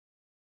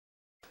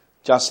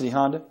Johnson City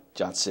Honda,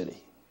 Johnson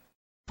City.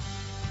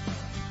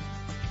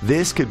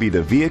 This could be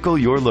the vehicle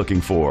you're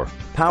looking for,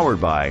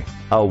 powered by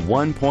a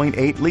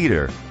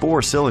 1.8-liter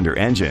 4-cylinder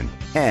engine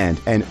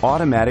and an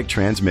automatic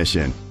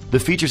transmission. The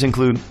features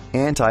include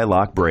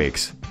anti-lock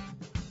brakes,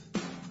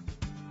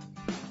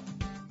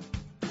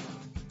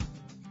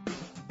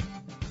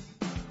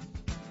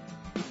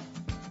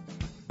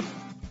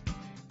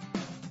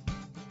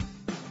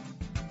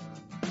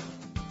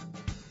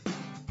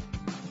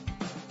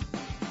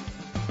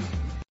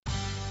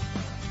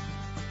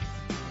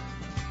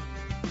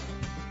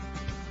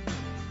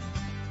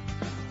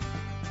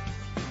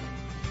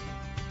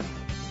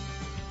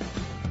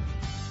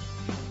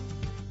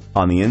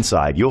 On the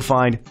inside, you'll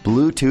find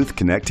Bluetooth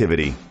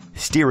connectivity,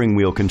 steering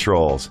wheel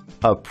controls,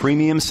 a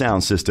premium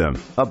sound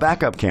system, a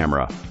backup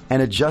camera,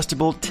 an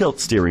adjustable tilt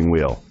steering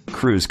wheel,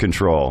 cruise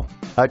control,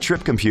 a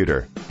trip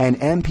computer, an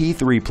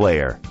MP3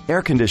 player,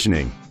 air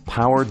conditioning,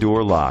 power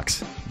door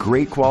locks.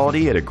 Great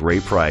quality at a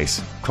great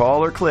price.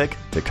 Call or click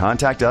to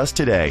contact us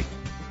today.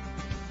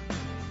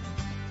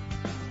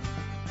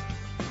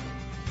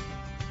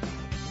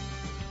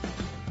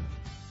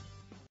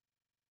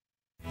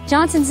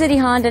 Johnson City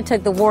Honda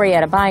took the worry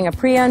out of buying a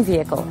pre-owned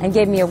vehicle and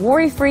gave me a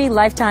worry-free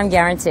lifetime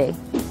guarantee.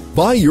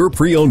 Buy your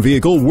pre-owned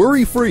vehicle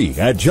worry-free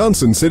at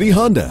Johnson City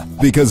Honda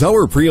because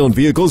our pre-owned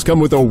vehicles come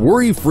with a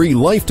worry-free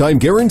lifetime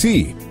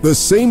guarantee. The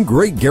same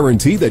great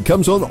guarantee that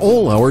comes on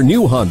all our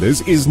new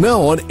Hondas is now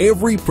on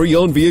every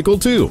pre-owned vehicle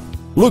too.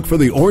 Look for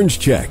the orange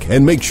check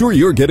and make sure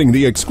you're getting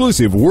the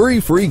exclusive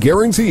worry-free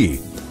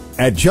guarantee.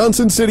 At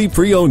Johnson City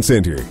Pre-Owned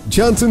Center,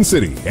 Johnson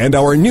City, and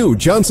our new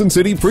Johnson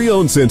City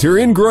Pre-Owned Center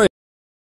in Gray.